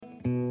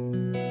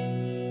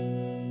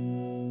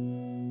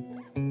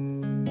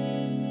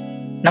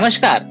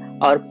नमस्कार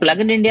और plug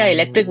in India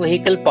electric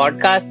vehicle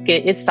podcast के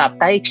इस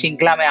साप्ताहिक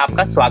श्रृंखला में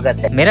आपका स्वागत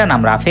है। मेरा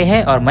नाम राफे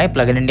है और मैं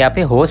प्लग इन इंडिया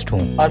पे होस्ट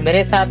हूँ। और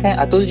मेरे साथ हैं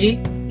अतुल जी,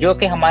 जो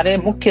कि हमारे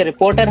मुख्य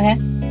रिपोर्टर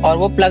हैं और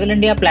वो प्लग इन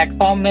इंडिया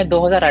प्लेटफॉर्म में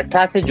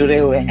 2018 से जुड़े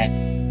हुए हैं।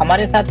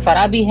 हमारे साथ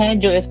फरा भी हैं,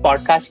 जो इस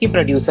पॉडकास्ट की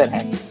प्रोड्यूसर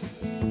हैं।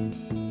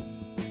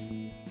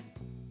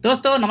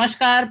 दोस्तों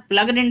नमस्कार,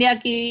 प्लग इन इंडिया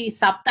की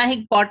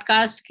साप्ताहिक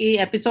पॉडकास्ट की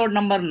एपिसोड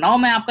नंबर 9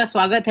 में आपका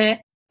स्वागत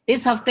है।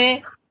 इस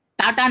हफ्ते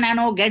Tata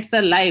Nano gets a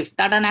life,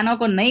 Tata Nano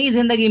को नई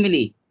जिंदगी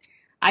मिली।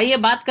 आइए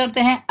बात करते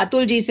हैं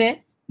अतुल जी से,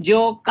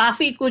 जो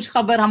काफी कुछ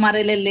खबर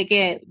हमारे लिए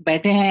लेके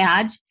बैठे हैं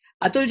आज।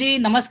 अतुल जी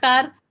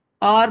नमस्कार,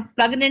 और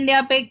प्लग इन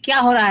इंडिया पे क्या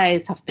हो रहा है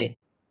इस हफ्ते?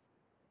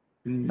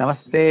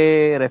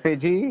 नमस्ते रफे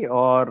जी,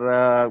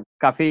 और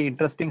काफ़ी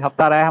इंटरेस्टिंग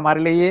हफ्ता रहा है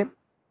हमारे लिए ये।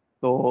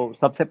 तो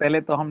सबसे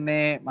पहले तो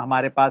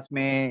हमारे पास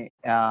में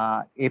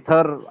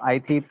एथर आई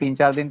थी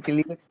 3-4 दिन के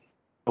लिए,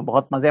 तो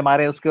बहुत मज़े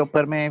मारे उसके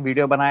ऊपर में,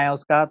 वीडियो बनाया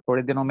उसका।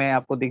 थोड़े दिनों में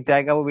आपको दिख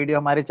जाएगा वो वीडियो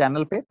हमारे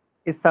चैनल पे।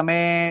 इस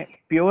समय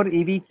प्योर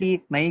ईवी की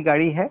एक नई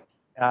गाड़ी है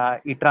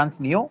ई ट्रांस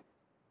नियो,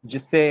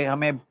 जिससे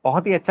हमें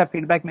बहुत ही अच्छा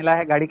फीडबैक मिला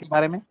है गाड़ी के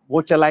बारे में।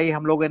 वो चलाई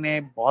हम लोगों ने,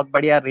 बहुत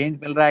बढ़िया रेंज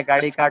मिल रहा है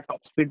गाड़ी का, टॉप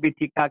स्पीड भी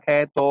ठीक ठाक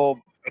है, तो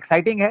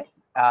एक्साइटिंग है।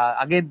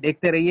 आगे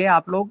देखते रहिए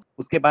आप लोग,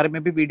 उसके बारे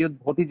में भी वीडियो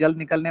बहुत ही जल्द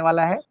निकलने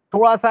वाला है।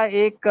 थोड़ा सा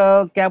एक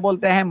क्या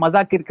बोलते हैं,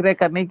 मजा किरकिरे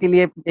करने के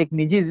लिए, एक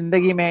निजी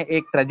जिंदगी में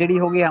एक ट्रेजेडी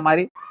होगी।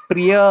 हमारी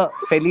प्रिय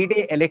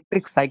फेलिडे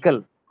इलेक्ट्रिक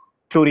साइकिल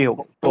चोरी हो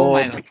गई। तो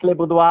पिछले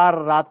बुधवार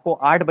रात को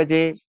 8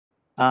 बजे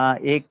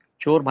एक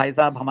चोर भाई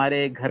साहब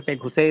हमारे घर पे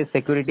घुसे,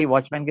 सिक्योरिटी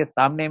वॉचमैन के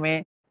सामने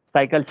में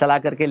साइकिल चला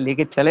करके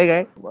लेके चले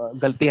गए।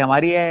 गलती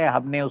हमारी है,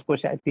 हमने उसको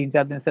शायद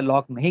 3-4 दिन से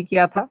लॉक नहीं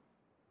किया था।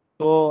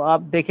 तो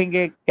अब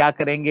देखेंगे क्या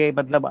करेंगे।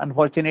 मतलब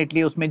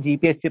अनफॉर्चुनेटली उसमें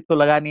जीपीएस चिप तो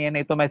लगा नहीं है,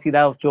 नहीं तो मैं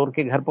सीधा चोर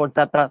के घर पहुंच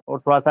जाता और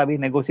थोड़ा सा भी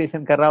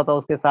नेगोशिएशन कर रहा होता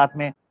उसके साथ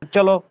में।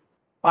 चलो,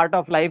 पार्ट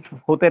ऑफ लाइफ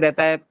होते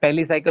रहता है।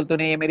 पहली साइकिल तो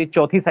नहीं है, मेरी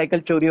चौथी साइकिल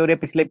चोरी हो रही है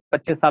पिछले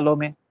 25 सालों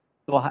में।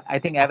 तो आई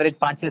थिंक एवरेज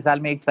 5-6 साल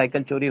में एक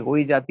साइकिल चोरी हो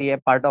ही जाती है,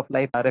 पार्ट ऑफ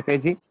लाइफ। रफे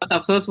जी बहुत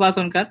अफसोस हुआ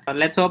सुनकर।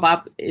 लेट्स होप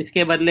आप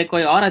इसके बदले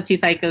कोई और अच्छी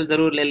साइकिल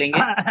जरूर ले लेंगे।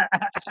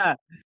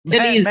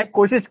 मैं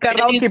कोशिश कर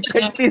रहा हूँ कि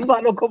फिलीपींस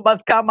वालों को बस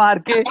का मार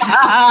के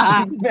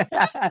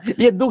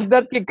ये दुख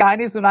दर्द की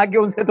कहानी सुना के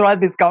उनसे थोड़ा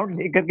डिस्काउंट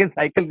लेकर के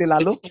साइकिल दिला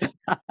लो।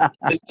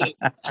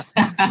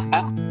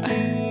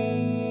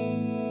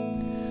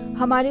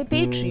 हमारे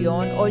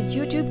पेट्रियन और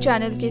यूट्यूब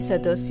चैनल के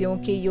सदस्यों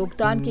के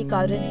योगदान के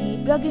कारण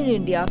ही प्लग इन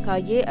इंडिया का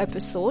ये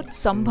एपिसोड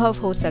संभव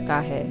हो सका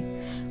है।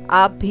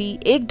 आप भी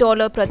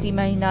 $1 प्रति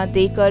महीना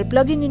देकर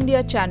प्लग इन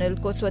इंडिया चैनल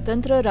को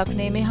स्वतंत्र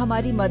रखने में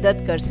हमारी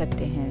मदद कर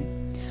सकते हैं।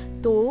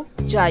 तो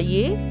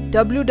जाइए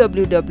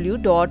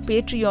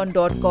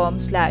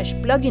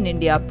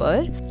www.patreon.com/pluginindia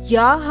पर,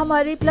 या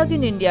हमारे plug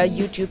in India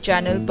YouTube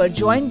channel पर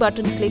ज्वाइन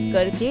बटन क्लिक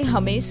करके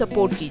हमें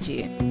सपोर्ट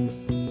कीजिए।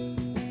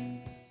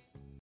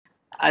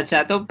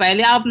 अच्छा, तो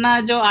पहले अपना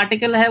जो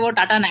आर्टिकल है वो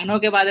टाटा नैनो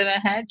के बारे में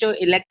है, जो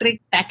इलेक्ट्रिक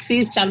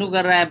टैक्सीज चालू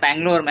कर रहा है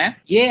बैंगलोर में।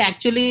 ये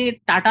एक्चुअली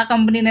टाटा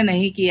कंपनी ने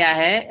नहीं किया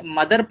है,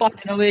 मदरपॉड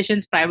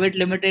इनोवेशंस प्राइवेट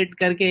लिमिटेड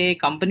करके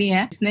एक कंपनी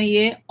है, इसने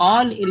ये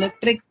ऑल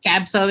इलेक्ट्रिक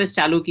कैब सर्विस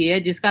चालू की है,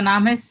 जिसका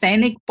नाम है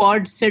सैनिक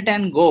पॉड सिट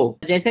एंड गो।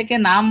 जैसे कि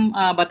नाम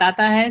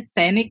बताता है,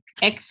 सैनिक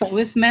एक्स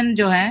सर्विसमैन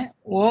जो है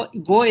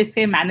वो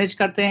इसे मैनेज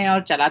करते हैं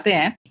और चलाते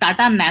हैं।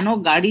 टाटा नैनो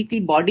गाड़ी की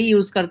बॉडी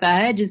यूज करता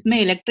है, जिसमें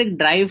इलेक्ट्रिक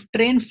ड्राइव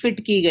ट्रेन फिट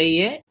की गई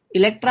है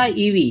इलेक्ट्रा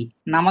ईवी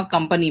नामक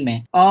कंपनी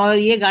में, और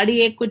ये गाड़ी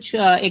एक कुछ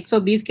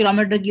 120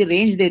 किलोमीटर की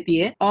रेंज देती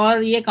है,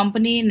 और ये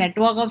company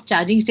network of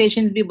charging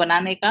station भी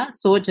बनाने का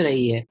सोच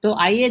रही है। तो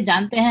आइए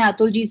जानते हैं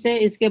अतुल जी से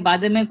इसके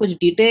बारे में कुछ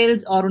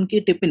डिटेल्स और उनकी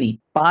टिप्पणी।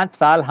 5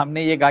 साल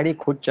हमने ये गाड़ी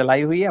खुद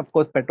चलाई हुई है, ऑफ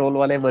कोर्स पेट्रोल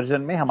वाले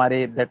वर्जन में।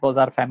 हमारे that was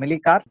our family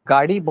car.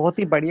 गाड़ी बहुत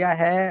ही बढ़िया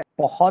है,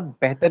 बहुत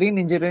बेहतरीन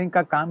इंजीनियरिंग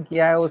का काम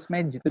किया है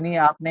उसमें। जितनी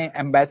आपने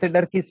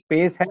एम्बेसडर की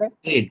स्पेस है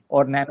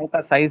और नैनो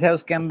का साइज है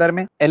उसके अंदर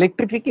में,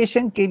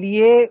 इलेक्ट्रिफिकेशन के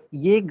लिए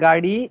ये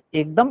गाड़ी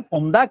एकदम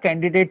उम्दा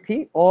कैंडिडेट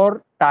थी।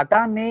 और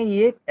टाटा ने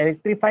ये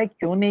इलेक्ट्रीफाई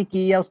क्यों नहीं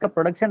की या उसका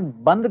प्रोडक्शन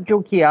बंद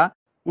क्यों किया,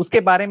 उसके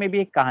बारे में भी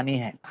एक कहानी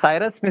है।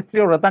 साइरस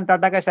मिस्त्री और रतन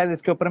टाटा का शायद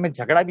इसके ऊपर में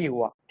झगड़ा भी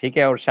हुआ, ठीक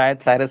है, और शायद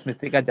साइरस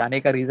मिस्त्री का जाने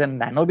का रीजन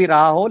नैनो भी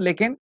रहा हो।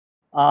 लेकिन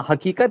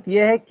हकीकत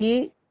यह है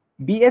कि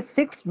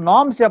BS6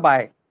 नॉर्म्स जब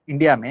आए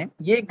इंडिया में,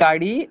 ये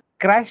गाड़ी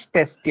क्रैश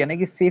टेस्ट यानी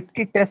कि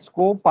सेफ्टी टेस्ट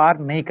को पार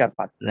नहीं कर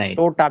पाती।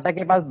 तो टाटा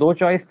के पास 2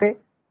 चॉइस थे,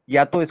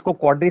 या तो इसको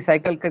क्वाड्री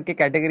साइकिल करके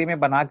कैटेगरी में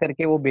बना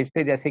करके वो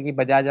बेचते, जैसे कि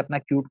बजाज अपना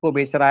क्यूट को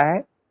बेच रहा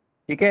है,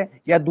 ठीक है,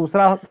 या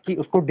दूसरा कि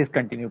उसको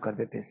डिसकंटिन्यू कर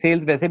देते।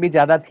 सेल्स वैसे भी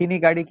ज्यादा थी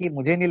नहीं गाड़ी की,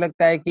 मुझे नहीं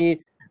लगता है कि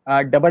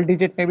डबल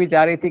डिजिट में भी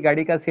जा रही थी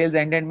गाड़ी का सेल्स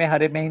एंड में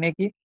हर महीने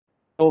की।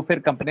 तो फिर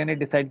कंपनी ने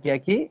डिसाइड किया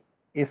कि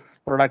इस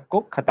प्रोडक्ट को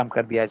खत्म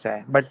कर दिया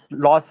जाए। बट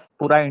लॉस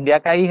पूरा इंडिया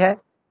का ही है,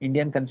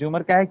 इंडियन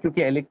कंज्यूमर का है,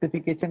 क्योंकि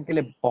इलेक्ट्रिफिकेशन के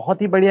लिए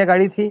बहुत ही बढ़िया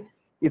गाड़ी थी।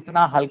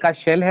 इतना हल्का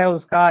शेल है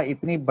उसका,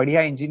 इतनी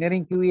बढ़िया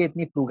इंजीनियरिंग की हुई है,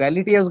 इतनी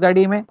फ्रूगैलिटी है उस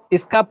गाड़ी में।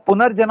 इसका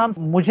पुनर्जन्म,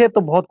 मुझे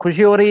तो बहुत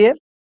खुशी हो रही है।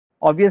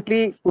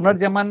 ऑब्वियसली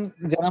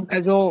पुनर्जन्म का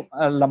जो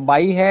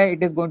लंबाई है,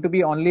 it is going to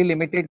be only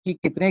limited कि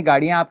कितने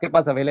गाड़ियां आपके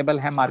पास अवेलेबल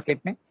है मार्केट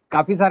में।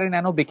 काफी सारे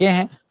नैनो बिके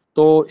हैं,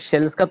 तो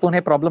शेल्स का तो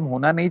उन्हें प्रॉब्लम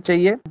होना नहीं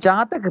चाहिए।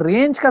 जहां तक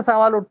रेंज का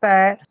सवाल उठता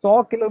है,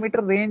 100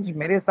 किलोमीटर रेंज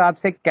मेरे हिसाब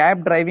से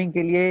कैब ड्राइविंग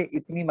के लिए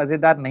इतनी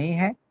मजेदार नहीं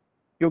है,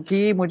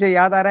 क्योंकि मुझे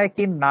याद आ रहा है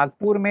कि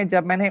नागपुर में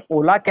जब मैंने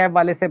ओला कैब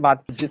वाले से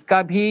बात की,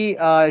 जिसका भी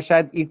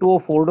शायद E2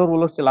 4 डोर वो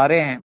लोग चला रहे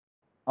हैं,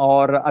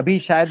 और अभी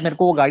शायद मेरे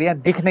को वो गाड़ियां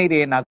दिख नहीं रही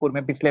है नागपुर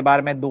में। पिछले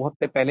बार मैं 2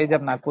 हफ्ते पहले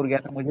जब नागपुर गया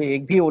था, मुझे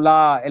एक भी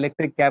ओला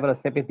इलेक्ट्रिक कैब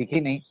रास्ते पे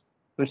दिखी नहीं।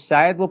 तो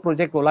शायद वो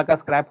प्रोजेक्ट ओला का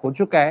स्क्रैप हो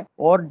चुका है।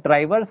 और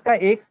ड्राइवर्स का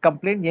एक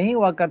कंप्लेंट यही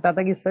हुआ करता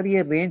था कि सर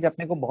ये रेंज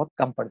अपने को बहुत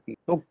कम पड़ती है।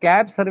 तो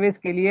कैब सर्विस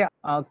के लिए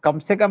कम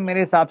से कम मेरे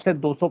हिसाब से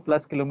 200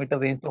 प्लस किलोमीटर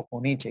रेंज तो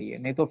होनी चाहिए,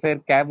 नहीं तो फिर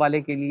कैब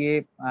वाले के लिए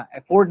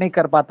अफोर्ड नहीं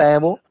कर पाता है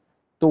वो।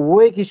 तो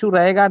वो एक इशू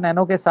रहेगा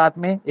नैनो के साथ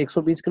में।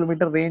 120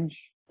 किलोमीटर रेंज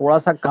थोड़ा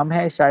सा कम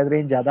है, शायद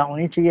रेंज ज्यादा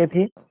होनी चाहिए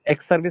थी।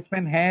 एक्स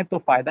सर्विसमैन है तो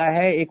फायदा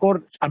है। एक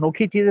और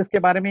अनोखी चीज इसके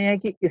बारे में है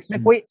कि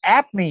इसमें कोई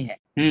ऐप नहीं है।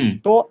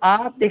 तो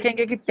आप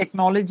देखेंगे कि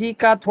टेक्नोलॉजी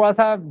का थोड़ा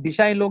सा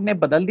दिशा इन लोग ने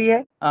बदल दी है।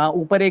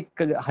 ऊपर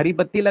एक हरी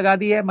बत्ती लगा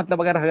दी है,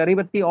 मतलब अगर हरी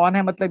बत्ती ऑन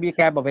है मतलब ये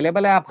कैब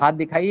अवेलेबल है, आप हाथ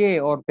दिखाइए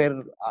और फिर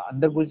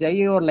अंदर घुस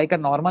जाइए, और लाइक अ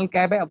नॉर्मल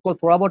कैब है। आपको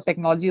थोड़ा बहुत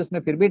टेक्नोलॉजी उसमें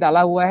फिर भी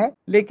डाला हुआ है,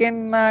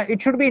 लेकिन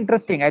it should be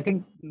interesting. I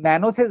think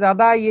Nano से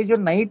ज्यादा ये जो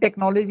नई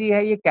टेक्नोलॉजी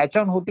है ये कैच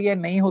ऑन होती है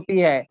नहीं होती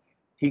है।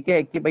 ठीक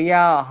है कि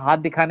भैया हाथ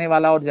दिखाने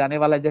वाला और जाने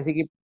वाला, जैसे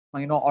कि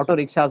ऑटो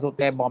रिक्शाज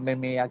होते हैं बॉम्बे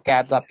में, या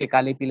कैब्स आपके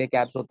काले पीले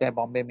कैब्स होते हैं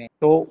बॉम्बे में,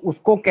 तो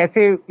उसको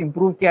कैसे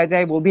इम्प्रूव किया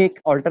जाए वो भी एक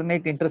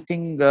अल्टरनेट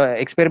इंटरेस्टिंग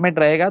एक्सपेरिमेंट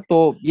रहेगा।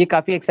 तो ये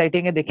काफी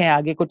एक्साइटिंग है, देखें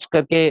आगे कुछ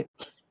करके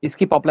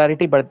इसकी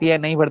पॉपुलैरिटी बढ़ती है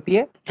नहीं बढ़ती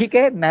है। ठीक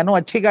है, नैनो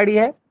अच्छी गाड़ी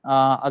है।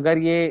 अगर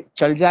ये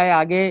चल जाए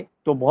आगे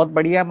तो बहुत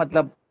बढ़िया।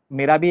 मतलब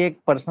मेरा भी एक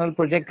पर्सनल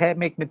प्रोजेक्ट है,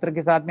 मैं एक मित्र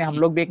के साथ में हम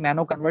लोग भी एक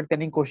नैनो कन्वर्ट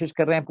करने की कोशिश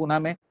कर रहे हैं पूना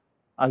में।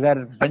 अगर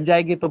बन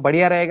जाएगी तो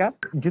बढ़िया रहेगा।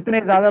 जितने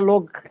ज्यादा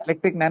लोग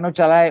इलेक्ट्रिक नैनो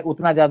चलाए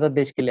उतना ज्यादा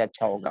देश के लिए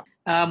अच्छा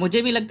होगा।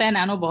 मुझे भी लगता है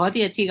नैनो बहुत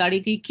ही अच्छी गाड़ी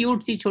थी,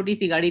 क्यूट सी छोटी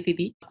सी गाड़ी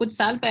थी। कुछ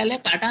साल पहले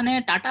टाटा ने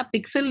टाटा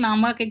पिक्सल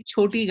नामक एक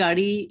छोटी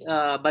गाड़ी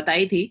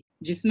बताई थी,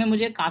 जिसमें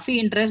मुझे काफी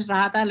इंटरेस्ट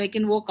रहा था,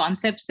 लेकिन वो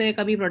कॉन्सेप्ट से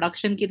कभी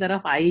प्रोडक्शन की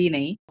तरफ आई ही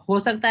नहीं। हो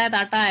सकता है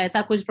टाटा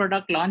ऐसा कुछ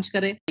प्रोडक्ट लॉन्च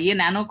करे। ये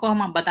नैनो को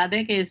हम बता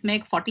दें कि इसमें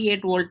एक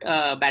 48 वोल्ट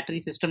बैटरी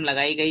सिस्टम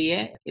लगाई गई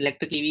है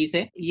इलेक्ट्रिक ईवी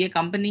से। ये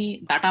कंपनी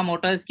टाटा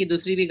मोटर्स की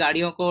दूसरी भी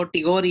गाड़ियों को,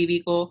 टिगोर ईवी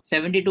को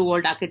 72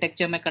 वोल्ट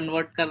आर्किटेक्चर में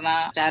कन्वर्ट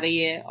करना चाह रही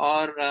है,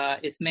 और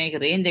इसमें एक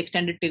रेंज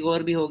एक्सटेंडेड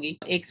टिगोर भी होगी।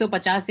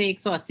 150 से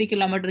 180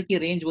 किलोमीटर की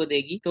रेंज वो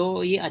देगी।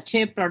 तो ये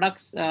अच्छे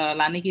प्रोडक्ट्स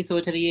लाने की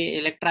सोच रही है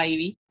इलेक्ट्रा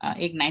ईवी।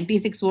 एक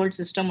 96 वोल्ट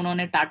सिस्टम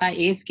उन्होंने टाटा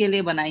एस के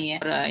लिए बनाई है,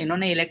 और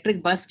इन्होंने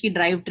इलेक्ट्रिक बस की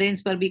ड्राइव ट्रेन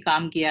पर भी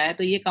काम किया है।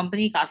 तो ये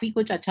कंपनी काफी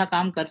कुछ अच्छा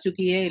काम कर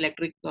चुकी है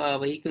इलेक्ट्रिक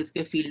व्हीकल्स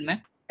के फील्ड में।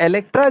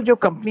 इलेक्ट्रा जो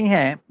कंपनी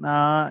है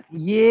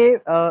ये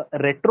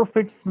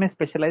रेट्रोफिट्स में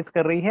स्पेशलाइज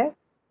कर रही है,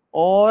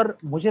 और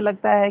मुझे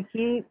लगता है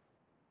कि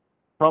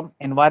फ्रॉम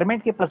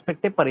एनवायरनमेंट के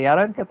पर्सपेक्टिव,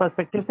 पर्यावरण के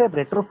पर्सपेक्टिव से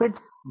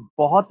रेट्रोफिट्स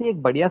बहुत ही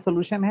एक बढ़िया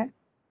सोल्यूशन है।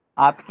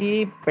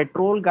 आपकी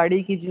पेट्रोल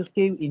गाड़ी की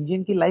जिसकी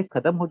इंजन की लाइफ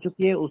खत्म हो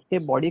चुकी है, उसके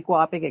बॉडी को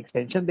आप एक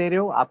एक्सटेंशन दे रहे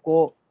हो।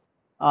 आपको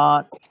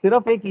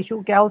सिर्फ एक इशू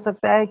क्या हो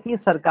सकता है कि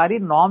सरकारी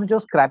नॉर्म जो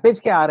स्क्रैपेज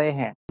के आ रहे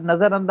हैं,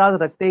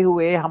 नजरअंदाज रखते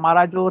हुए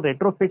हमारा जो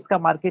रेट्रोफिट्स का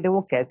मार्केट है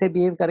वो कैसे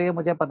बिहेव करेगा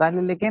मुझे पता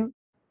नहीं, लेकिन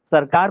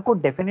सरकार को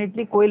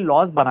डेफिनेटली कोई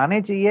लॉज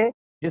बनाने चाहिए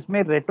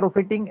जिसमें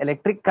रेट्रोफिटिंग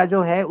इलेक्ट्रिक का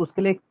जो है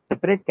उसके लिए एक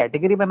सेपरेट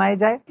कैटेगरी बनाई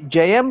जाए।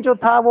 जेएम जो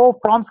था वो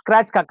फ्रॉम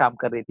स्क्रैच का काम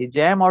कर रही थी।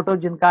 जेएम ऑटो,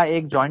 जिनका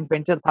एक जॉइंट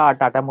वेंचर था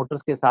टाटा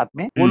मोटर्स के साथ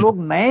में, वो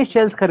लोग नए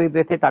शेल्स खरीद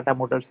रहे थे टाटा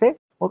मोटर्स से,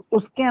 और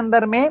उसके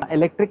अंदर में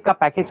इलेक्ट्रिक का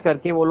पैकेज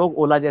करके वो लोग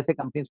ओला जैसे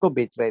कंपनीज को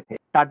बेच रहे थे।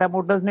 टाटा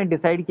मोटर्स ने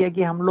डिसाइड किया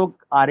कि हम लोग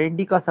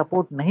R&D का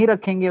सपोर्ट नहीं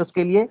रखेंगे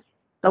उसके लिए।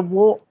 तब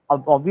वो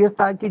ऑब्वियस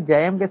था कि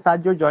जेएम के साथ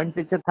जो जॉइंट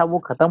वेंचर था वो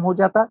खत्म हो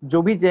जाता।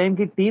 जो भी जेएम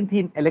की टीम थी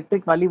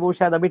इलेक्ट्रिक वाली वो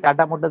शायद अभी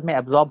टाटा मोटर्स में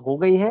एब्जॉर्ब हो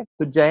गई है।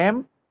 तो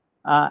जेएम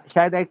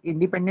शायद एक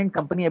इंडिपेंडेंट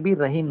कंपनी अभी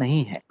रही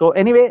नहीं है। तो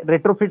एनीवे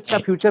रेट्रोफिट्स का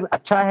फ्यूचर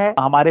अच्छा है।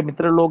 हमारे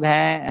मित्र लोग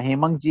हैं,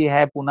 हेमंत जी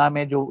है पुणे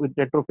में जो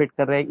रेट्रोफिट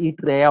कर रहे हैं,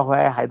 ईट रहा हुआ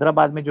है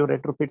हैदराबाद में जो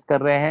रेट्रोफिट्स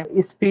कर रहे हैं।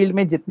 इस फील्ड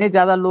में जितने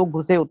ज्यादा लोग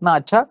घुसे उतना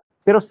अच्छा।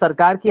 सिर्फ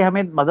सरकार की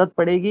हमें मदद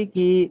पड़ेगी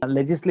कि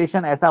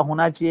लेजिस्लेशन ऐसा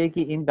होना चाहिए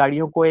कि इन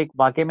गाड़ियों को एक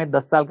वाकई में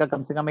 10 साल का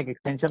कम से कम एक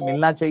एक्सटेंशन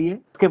मिलना चाहिए।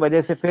 उसके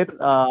वजह से फिर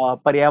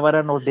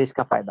पर्यावरण और देश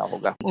का फायदा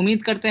होगा।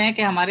 उम्मीद करते हैं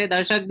कि हमारे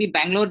दर्शक भी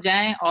बैंगलोर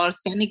जाएं और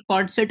सैनिक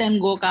पॉड सिट एंड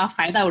गो का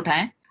फायदा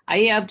उठाएं।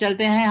 आइए अब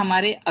चलते हैं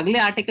हमारे अगले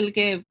आर्टिकल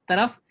के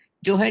तरफ,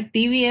 जो है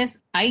टीवीएस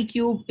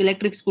iQube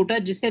इलेक्ट्रिक स्कूटर,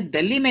 जिसे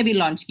दिल्ली में भी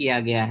लॉन्च किया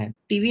गया है।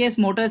 टीवीएस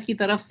मोटर्स की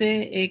तरफ से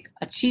एक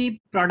अच्छी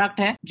प्रोडक्ट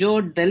है जो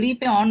दिल्ली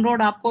पे ऑन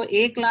रोड आपको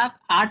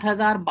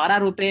 1,08,012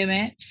 रुपए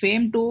में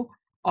फेम 2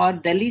 और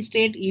दिल्ली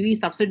स्टेट ईवी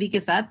सब्सिडी के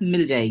साथ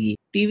मिल जाएगी।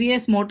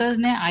 टीवीएस मोटर्स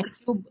ने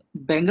iQube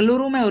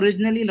बेंगलुरु में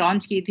ओरिजिनली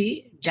लॉन्च की थी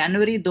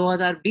जनवरी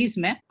 2020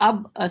 में।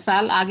 अब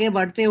साल आगे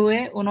बढ़ते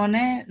हुए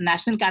उन्होंने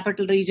नेशनल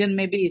कैपिटल रीजन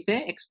में भी इसे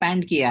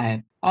एक्सपैंड किया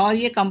है, और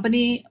ये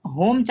कंपनी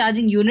होम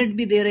चार्जिंग यूनिट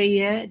भी दे रही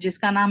है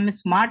जिसका नाम है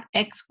स्मार्ट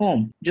एक्स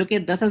होम, जो कि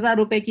 10,000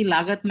 रुपए की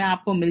लागत में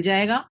आपको मिल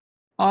जाएगा।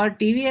 और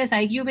टीवीएस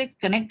iQube एक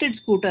कनेक्टेड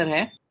स्कूटर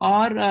है,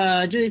 और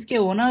जो इसके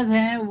ओनर्स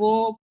हैं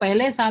वो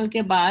पहले साल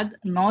के बाद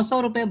 900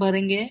 रुपए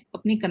भरेंगे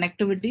अपनी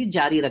कनेक्टिविटी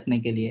जारी रखने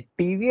के लिए।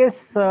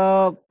 टीवीएस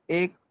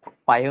एक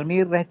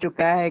पायोनियर रह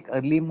चुका है, एक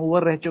अर्ली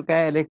मूवर रह चुका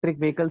है इलेक्ट्रिक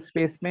व्हीकल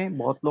स्पेस में।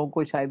 बहुत लोगों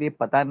को शायद ये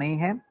पता नहीं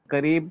है,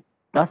 करीब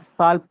 10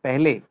 साल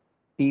पहले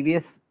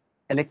टीवीएस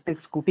इलेक्ट्रिक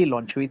स्कूटी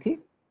लॉन्च हुई थी,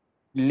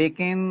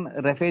 लेकिन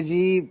रफे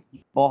जी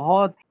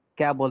बहुत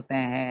क्या बोलते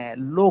हैं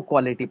लो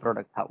क्वालिटी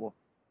प्रोडक्ट था वो।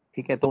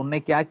 ठीक है, तो उनने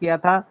क्या किया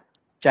था,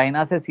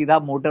 चाइना से सीधा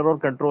मोटर और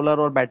कंट्रोलर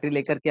और बैटरी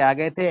लेकर के आ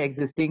गए थे,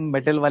 एग्जिस्टिंग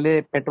मेटल वाले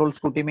पेट्रोल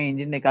स्कूटी में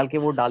इंजन निकाल के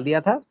वो डाल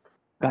दिया था।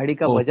 गाड़ी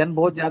का वजन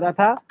बहुत ज्यादा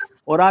था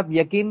और आप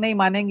यकीन नहीं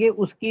मानेंगे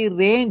उसकी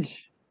रेंज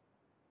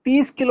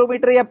 30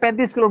 किलोमीटर या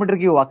 35 किलोमीटर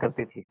की हुआ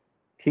करती थी।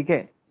 ठीक है,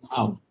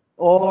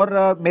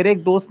 और मेरे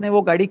एक दोस्त ने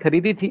वो गाड़ी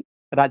खरीदी थी,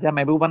 राजा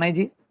महबूबानाई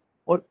जी,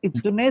 और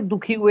इतने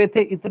दुखी हुए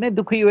थे, इतने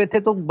दुखी हुए थे,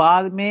 तो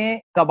बाद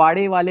में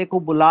कबाड़े वाले को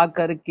बुला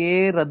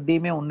करके रद्दी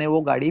में उनने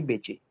वो गाड़ी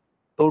बेची।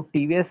 तो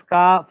टीवीएस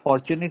का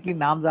फॉर्चुनेटली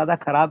नाम ज्यादा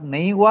खराब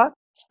नहीं हुआ,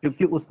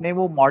 क्योंकि उसने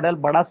वो मॉडल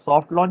बड़ा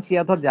सॉफ्ट लॉन्च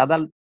किया था और ज्यादा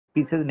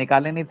पीसेस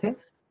निकाले नहीं थे।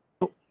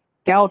 तो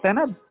क्या होता है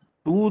ना,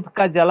 दूध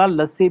का जला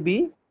लस्सी भी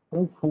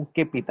फूंक फूंक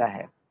के पीता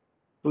है।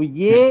 तो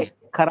ये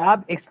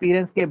खराब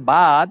एक्सपीरियंस के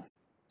बाद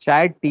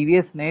शायद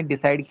टीवीएस ने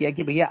डिसाइड किया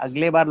कि भैया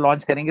अगले बार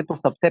लॉन्च करेंगे तो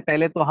सबसे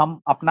पहले तो हम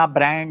अपना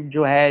ब्रांड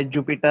जो है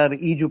जुपिटर,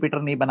 ई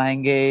जुपिटर नहीं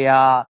बनाएंगे,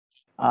 या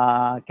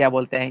क्या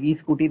बोलते हैं ई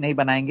स्कूटी नहीं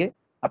बनाएंगे,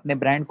 अपने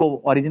ब्रांड को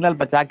ओरिजिनल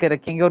बचा के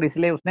रखेंगे, और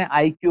इसलिए उसने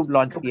आई क्यूब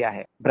लॉन्च किया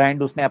है।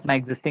 ब्रांड उसने अपना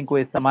एग्जिस्टिंग को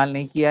इस्तेमाल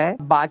नहीं किया है।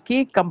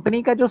 बाकी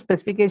कंपनी का जो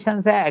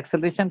स्पेसिफिकेशंस है,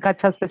 एक्सेलरेशन का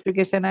अच्छा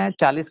स्पेसिफिकेशन है,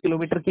 40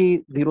 किलोमीटर की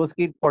 0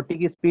 की 40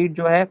 की स्पीड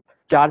जो है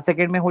 4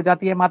 सेकंड में हो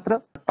जाती है मात्र।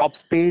 टॉप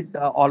स्पीड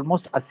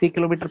ऑलमोस्ट 80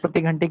 किलोमीटर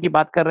प्रति घंटे की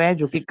बात कर रहे हैं,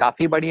 जो कि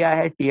काफी बढ़िया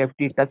है।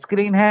 टीएफटी टच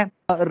स्क्रीन है।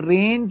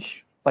 रेंज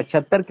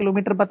 75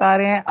 किलोमीटर बता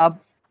रहे हैं। अब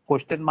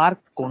क्वेश्चन मार्क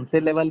कौन से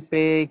लेवल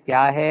पे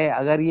क्या है,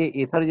 अगर ये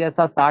एथर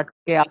जैसा 60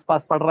 के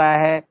आसपास पड़ रहा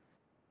है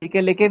ठीक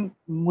है, लेकिन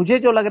मुझे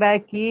जो लग रहा है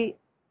कि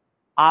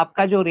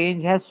आपका जो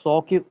रेंज है 100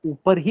 के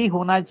ऊपर ही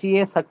होना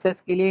चाहिए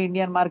सक्सेस के लिए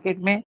इंडियन मार्केट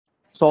में।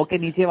 100 के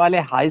नीचे वाले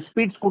हाई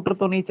स्पीड स्कूटर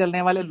तो नहीं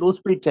चलने वाले, लो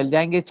स्पीड चल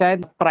जाएंगे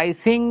शायद।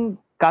 प्राइसिंग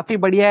काफी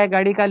बढ़िया है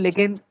गाड़ी का,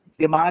 लेकिन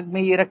दिमाग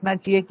में ये रखना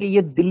चाहिए कि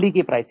ये दिल्ली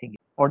की प्राइसिंग है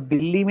और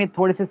दिल्ली में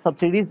थोड़े से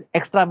सब्सिडीज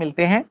एक्स्ट्रा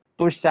मिलते हैं,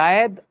 तो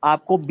शायद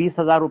आपको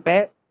 20,000 रुपए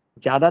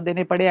ज्यादा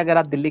देने पड़े अगर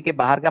आप दिल्ली के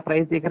बाहर का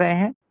प्राइस देख रहे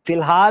हैं।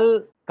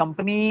 फिलहाल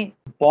कंपनी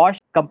बॉश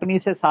कंपनी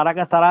से सारा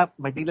का सारा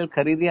मटेरियल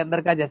खरीदी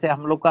अंदर का, जैसे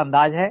हम लोग का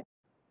अंदाज है,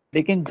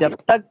 लेकिन जब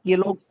तक ये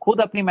लोग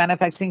खुद अपनी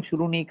मैन्युफैक्चरिंग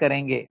शुरू नहीं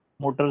करेंगे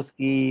मोटर्स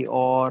की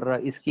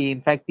और इसकी,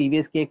 इनफैक्ट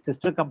टीवीएस की एक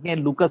सिस्टर कंपनी है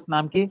लुकस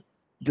नाम की,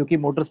 जो कि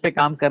मोटर्स पे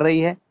काम कर रही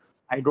है।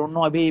 आई डोंट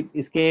नो अभी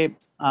इसके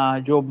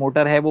जो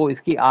मोटर है वो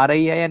इसकी आ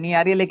रही है या नहीं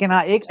आ रही है, लेकिन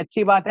हाँ एक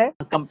अच्छी बात है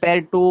कंपेयर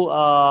टू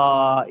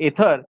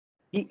एथर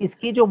कि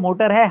इसकी जो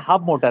मोटर है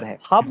हब मोटर है।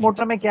 हब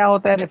मोटर में क्या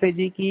होता है रफे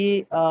जी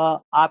की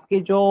आपके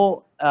जो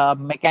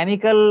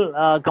मैकेनिकल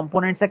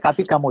कंपोनेंट्स है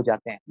काफी कम हो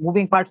जाते हैं,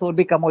 मूविंग पार्ट्स और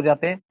भी कम हो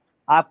जाते हैं,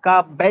 आपका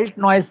बेल्ट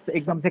नॉइस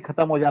एकदम से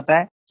खत्म हो जाता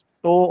है।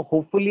 तो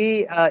होपफुली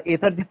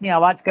एथर जितनी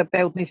आवाज करता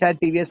है उतनी शायद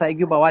टीवीएस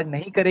iQube आवाज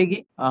नहीं करेगी,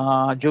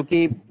 जो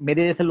कि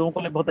मेरे जैसे लोगों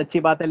के लिए बहुत अच्छी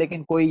बात है।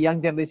 लेकिन कोई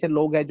यंग जनरेशन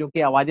लोग हैं जो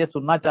कि आवाजें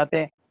सुनना चाहते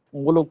हैं,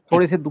 वो लोग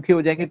थोड़े से दुखी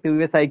हो जाएंगे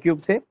टीवीएस iQube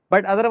से।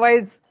 But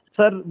otherwise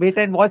sir wait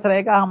and watch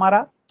रहेगा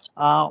हमारा।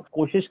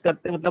 कोशिश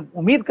करते, मतलब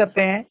उम्मीद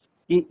करते हैं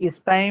कि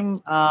इस टाइम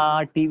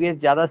टीवीएस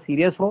ज्यादा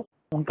सीरियस हो,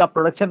 उनका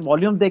प्रोडक्शन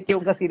वॉल्यूम देख के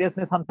उनका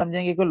सीरियसनेस हम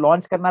समझेंगे कि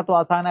लॉन्च करना तो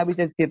आसान है। अभी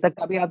चेतक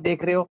का भी आप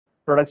देख रहे हो,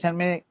 प्रोडक्शन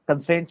में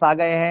कंस्ट्रेंट्स आ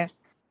गए हैं,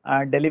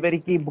 डिलीवरी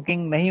की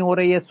बुकिंग नहीं हो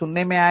रही है,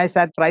 सुनने में आया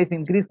शायद प्राइस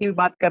इंक्रीज की भी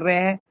बात कर रहे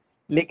हैं।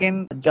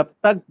 लेकिन जब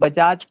तक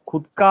बजाज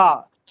खुद का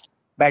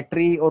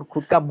बैटरी और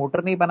खुद का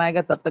मोटर नहीं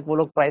बनाएगा तब तक वो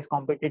लोग प्राइस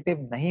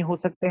कॉम्पिटिटिव नहीं हो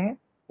सकते हैं,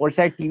 और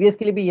शायद टीवीएस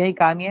के लिए भी यही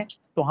कहानी है।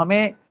 तो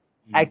हमें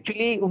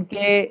एक्चुअली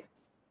उनके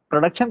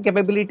प्रोडक्शन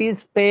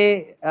कैपेबिलिटीज पे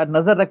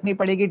नजर रखनी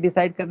पड़ेगी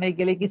डिसाइड करने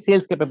के लिए कि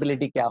सेल्स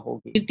कैपेबिलिटी क्या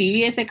होगी।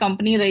 टीवीएस एक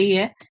कंपनी रही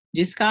है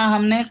जिसका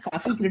हमने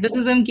काफी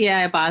क्रिटिसिज्म किया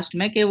है पास्ट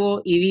में कि वो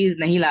ईवीज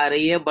नहीं ला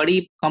रही है, बड़ी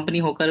कंपनी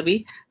होकर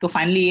भी। तो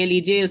फाइनली ये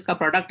लीजिए, उसका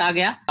प्रोडक्ट आ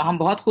गया। हम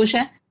बहुत खुश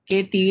हैं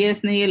कि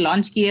टीवीएस ने ये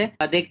लॉन्च की है।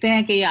 देखते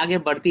हैं कि ये आगे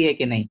बढ़ती है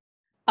कि नहीं।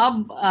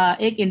 अब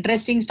एक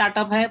इंटरेस्टिंग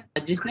स्टार्टअप है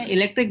जिसने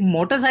इलेक्ट्रिक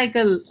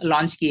मोटरसाइकिल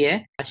लॉन्च की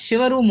है,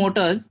 शिवरू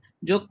मोटर्स,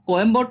 जो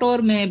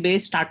कोयम्बटोर में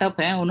बेस्ड स्टार्टअप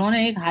है।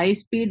 उन्होंने एक हाई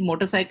स्पीड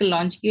मोटरसाइकिल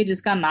लॉन्च की है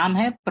जिसका नाम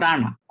है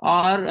प्राणा,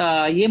 और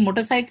ये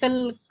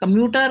मोटरसाइकिल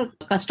कम्यूटर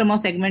कस्टमर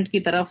सेगमेंट की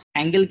तरफ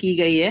एंगल की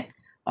गई है,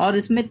 और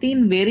इसमें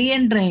 3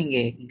 वेरिएंट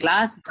रहेंगे,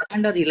 ग्लास,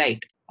 ग्रैंड और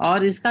इलाइट।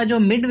 और इसका जो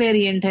मिड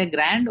वेरिएंट है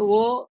ग्रैंड,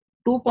 वो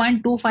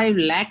 2.25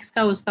 लाख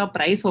का उसका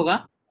प्राइस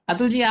होगा।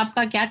 अतुल जी,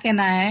 आपका क्या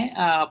कहना है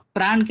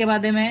प्राण के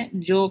बारे में,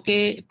 जो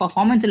कि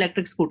परफॉर्मेंस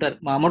इलेक्ट्रिक स्कूटर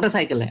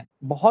मोटरसाइकिल है?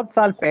 बहुत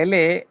साल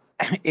पहले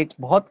एक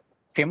बहुत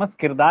फेमस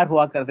किरदार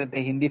हुआ करते थे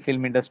हिंदी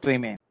फिल्म इंडस्ट्री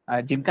में,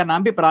 जिनका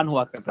नाम भी प्राण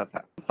हुआ करता था।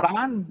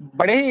 प्राण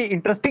बड़े ही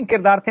इंटरेस्टिंग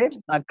किरदार थे,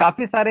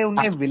 काफी सारे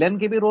उन्होंने विलन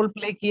के भी रोल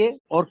प्ले किए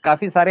और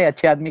काफी सारे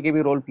अच्छे आदमी के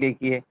भी रोल प्ले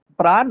किए।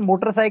 प्राण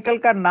मोटरसाइकिल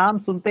का नाम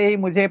सुनते ही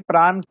मुझे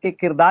प्राण के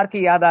किरदार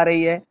की याद आ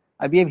रही है।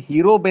 अब ये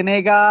हीरो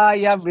बनेगा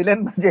या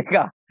विलन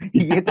बनेगा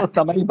ये तो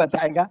समय ही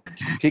बताएगा।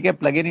 ठीक है,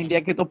 प्लग इन इंडिया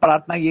की तो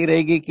प्रार्थना ये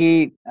रहेगी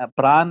कि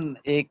प्राण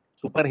एक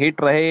सुपर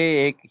हिट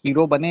रहे, एक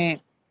हीरो बने,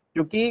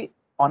 क्योंकि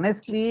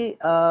ऑनेस्टली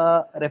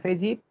रफे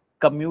जी,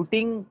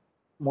 कम्यूटिंग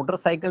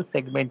मोटरसाइकिल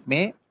सेगमेंट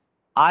में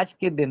आज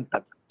के दिन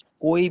तक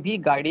कोई भी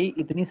गाड़ी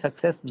इतनी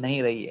सक्सेस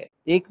नहीं रही है।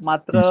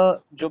 एकमात्र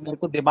जो मेरे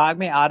को दिमाग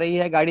में आ रही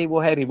है गाड़ी वो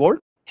है रिवोल्ट,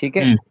 ठीक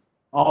है।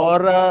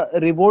 और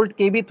रिवोल्ट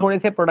के भी थोड़े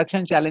से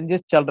प्रोडक्शन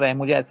चैलेंजेस चल रहे हैं,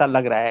 मुझे ऐसा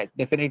लग रहा है।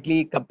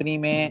 डेफिनेटली कंपनी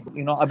में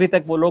अभी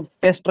तक वो लोग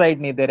टेस्ट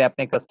राइड नहीं दे रहे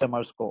अपने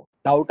कस्टमर्स को।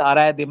 डाउट आ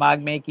रहा है दिमाग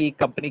में कि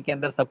कंपनी के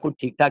अंदर सब कुछ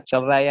ठीक ठाक चल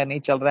रहा है या नहीं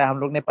चल रहा है। हम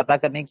लोग ने पता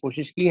करने की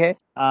कोशिश की है,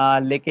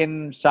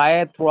 लेकिन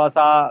शायद थोड़ा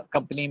सा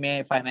कंपनी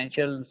में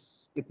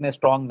फाइनेंशियल्स इतने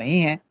स्ट्रांग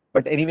नहीं है।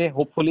 But anyway,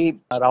 hopefully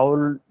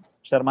Rahul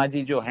Sharma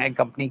ji जो हैं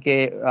कंपनी के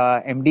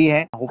एमडी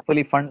हैं,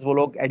 होपफुली फंड्स वो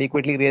लोग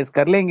एडिक्वेटली रेज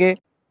कर लेंगे।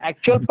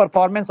 एक्चुअल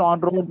परफॉर्मेंस ऑन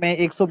रोड में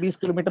 120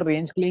 किलोमीटर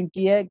रेंज क्लेम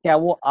की है, क्या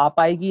वो आ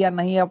पाएगी या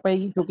नहीं आ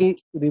पाएगी, क्योंकि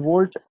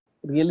रिवोल्ट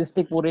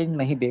रियलिस्टिक वो रेंज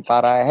नहीं दे पा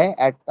रहा है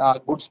एट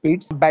गुड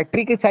स्पीड्स।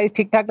 बैटरी की साइज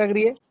ठीक ठाक लग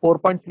रही है,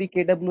 4.3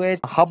 kWh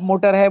हब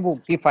मोटर है, वो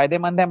की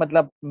फायदेमंद है।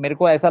 मतलब मेरे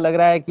को ऐसा लग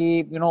रहा है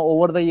कि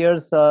over the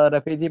years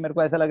Rafi ji, मेरे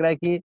को ऐसा लग रहा है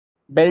कि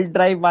बेल्ट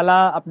ड्राइव वाला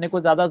अपने को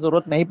ज्यादा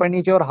जरूरत नहीं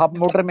पड़नी चाहिए, और हब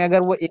मोटर में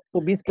अगर वो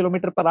 120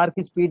 किलोमीटर पर आवर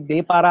की स्पीड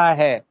दे पा रहा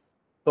है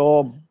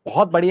तो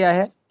बहुत बढ़िया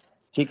है।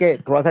 ठीक है,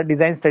 थोड़ा सा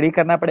डिजाइन स्टडी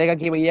करना पड़ेगा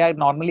कि भैया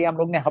नॉर्मली हम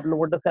लोग ने हब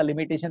मोटर्स का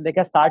लिमिटेशन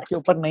देखा 60 के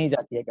ऊपर नहीं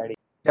जाती है गाड़ी।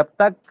 जब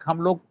तक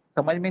हम लोग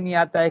समझ में नहीं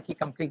आता है कि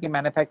कंपनी की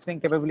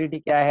मैन्युफैक्चरिंग कैपेबिलिटी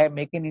क्या है,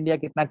 मेक इन इंडिया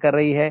कितना कर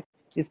रही है,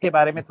 इसके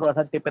बारे में थोड़ा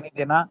सा टिप्पणी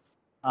देना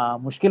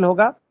मुश्किल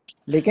होगा।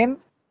 लेकिन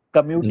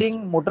कम्यूटिंग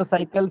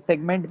मोटरसाइकिल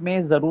सेगमेंट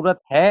में जरूरत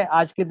है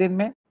आज के दिन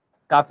में।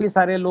 काफी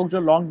सारे लोग जो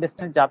लॉन्ग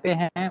डिस्टेंस जाते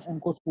हैं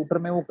उनको स्कूटर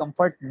में वो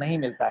कंफर्ट नहीं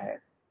मिलता है,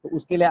 तो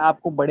उसके लिए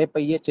आपको बड़े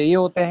पहिए चाहिए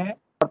होते हैं।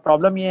 और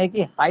प्रॉब्लम यह है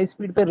कि हाई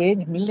स्पीड पे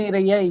रेंज मिल नहीं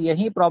रही है।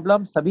 यही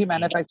प्रॉब्लम सभी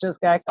मैन्युफैक्चरर्स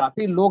का है।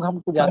 काफी लोग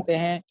हमको जानते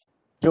हैं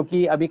जो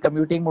कि अभी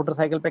कम्यूटिंग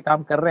मोटरसाइकिल पे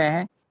काम कर रहे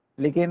हैं,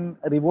 लेकिन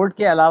रिवोल्ट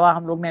के अलावा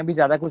हम लोग ने अभी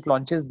ज्यादा कुछ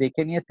लॉन्चेस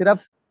देखे नहीं है।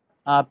 सिर्फ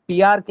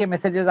पीआर के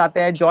मैसेजेस आते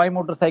हैं। जॉय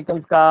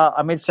मोटरसाइकिल्स का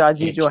अमित शाह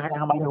जी जो है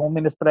हमारे होम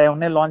मिनिस्टर है,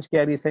 उन्हें लॉन्च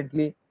किया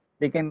रिसेंटली,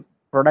 लेकिन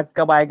प्रोडक्ट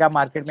कब आएगा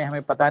मार्केट में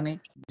हमें पता नहीं।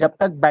 जब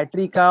तक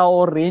बैटरी का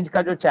और रेंज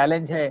का जो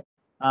चैलेंज है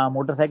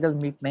मोटरसाइकिल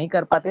मीट नहीं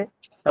कर पाते,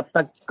 तब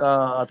तक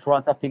थोड़ा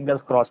सा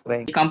फिंगर्स क्रॉस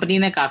रहेंगे। कंपनी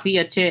ने काफी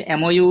अच्छे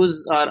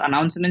एमओयूज और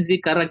अनाउंसमेंट्स भी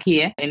कर रखी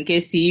है। इनके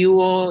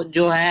सीईओ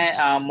जो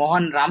है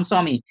मोहन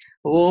रामस्वामी,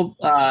 वो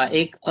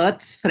एक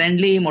अर्थ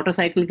फ्रेंडली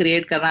मोटरसाइकिल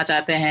क्रिएट करना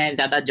चाहते हैं,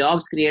 ज्यादा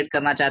जॉब्स क्रिएट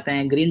करना चाहते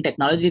हैं, ग्रीन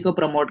टेक्नोलॉजी को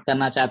प्रमोट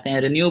करना चाहते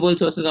हैं, रिन्यूएबल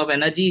सोर्सेज ऑफ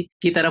एनर्जी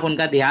की तरफ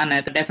उनका ध्यान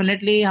है। तो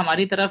डेफिनेटली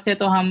हमारी तरफ से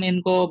तो हम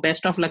इनको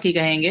बेस्ट ऑफ लक ही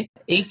कहेंगे।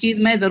 एक चीज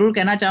मैं जरूर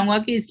कहना चाहूंगा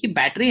कि इसकी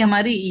बैटरी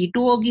हमारी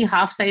E2O की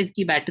हाफ साइज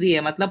की बैटरी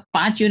है, मतलब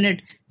 5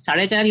 यूनिट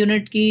 4.5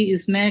 यूनिट की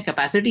इसमें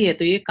कैपेसिटी है,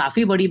 तो ये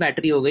काफी बड़ी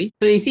बैटरी हो गई।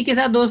 तो इसी के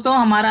साथ दोस्तों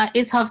हमारा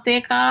इस हफ्ते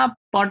का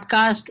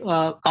पॉडकास्ट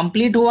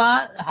कंप्लीट हुआ।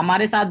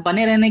 हमारे साथ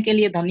बने रहने के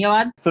लिए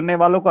धन्यवाद। सुनने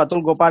वालों को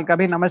अतुल गोपाल का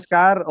भी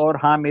नमस्कार। और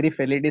हाँ, मेरी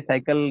फेलिडी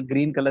साइकिल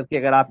ग्रीन कलर की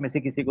अगर आप में से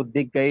किसी को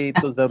दिख गई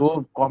तो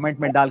जरूर कमेंट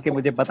में डाल के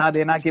मुझे बता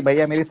देना कि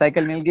भैया मेरी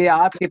साइकिल मिल गई।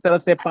 आपकी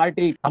तरफ से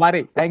पार्टी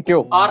हमारे। Thank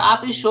you. और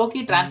आप इस शो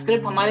की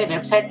ट्रांसक्रिप्ट हमारे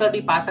वेबसाइट पर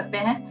भी पा सकते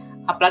हैं।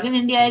 प्लग इन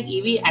इंडिया एक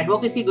ईवी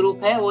एडवोकेसी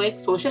ग्रुप है, वो एक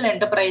सोशल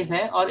एंटरप्राइज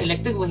है और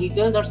इलेक्ट्रिक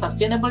व्हीकल्स और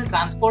सस्टेनेबल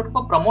ट्रांसपोर्ट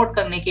को प्रमोट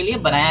करने के लिए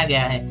बनाया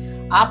गया है।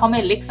 आप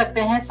हमें लिख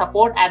सकते हैं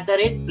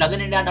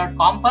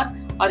support@pluginindia.com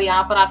पर, और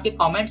यहाँ पर आपके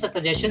कमेंट्स और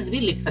सजेशंस भी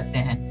लिख सकते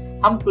हैं।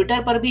 हम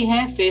ट्विटर पर भी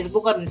हैं,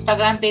 फेसबुक और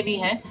इंस्टाग्राम पे भी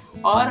हैं,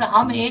 और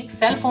हम एक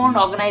सेल्फ ओन्ड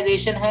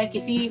ऑर्गेनाइजेशन है,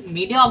 किसी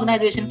मीडिया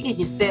ऑर्गेनाइजेशन के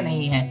हिस्से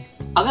नहीं है।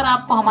 अगर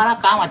आपको हमारा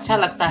काम अच्छा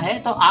लगता है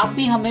तो आप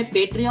भी हमें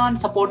पेट्रियन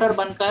सपोर्टर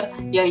बनकर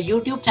या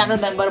यूट्यूब चैनल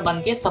मेंबर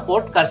बन के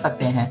सपोर्ट कर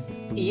सकते हैं।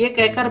 ये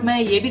कहकर मैं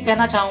ये भी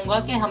कहना चाहूंगा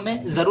कि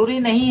हमें जरूरी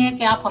नहीं है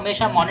कि आप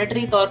हमेशा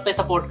मॉनेटरी तौर पे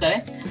सपोर्ट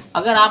करें।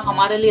 अगर आप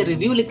हमारे लिए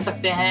रिव्यू लिख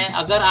सकते हैं,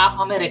 अगर आप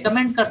हमें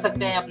रेकमेंड कर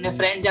सकते हैं अपने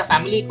फ्रेंड्स या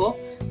फैमिली को,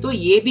 तो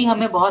ये भी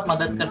हमें बहुत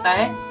मदद करता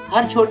है।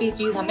 हर छोटी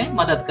चीज हमें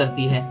मदद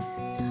करती है।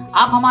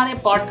 आप हमारे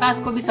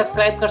पॉडकास्ट को भी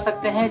सब्सक्राइब कर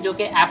सकते हैं, जो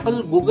कि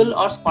एप्पल, गूगल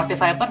और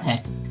स्पॉटिफाई पर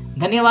हैं।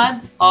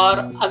 धन्यवाद, और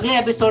अगले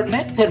एपिसोड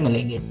में फिर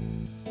मिलेंगे।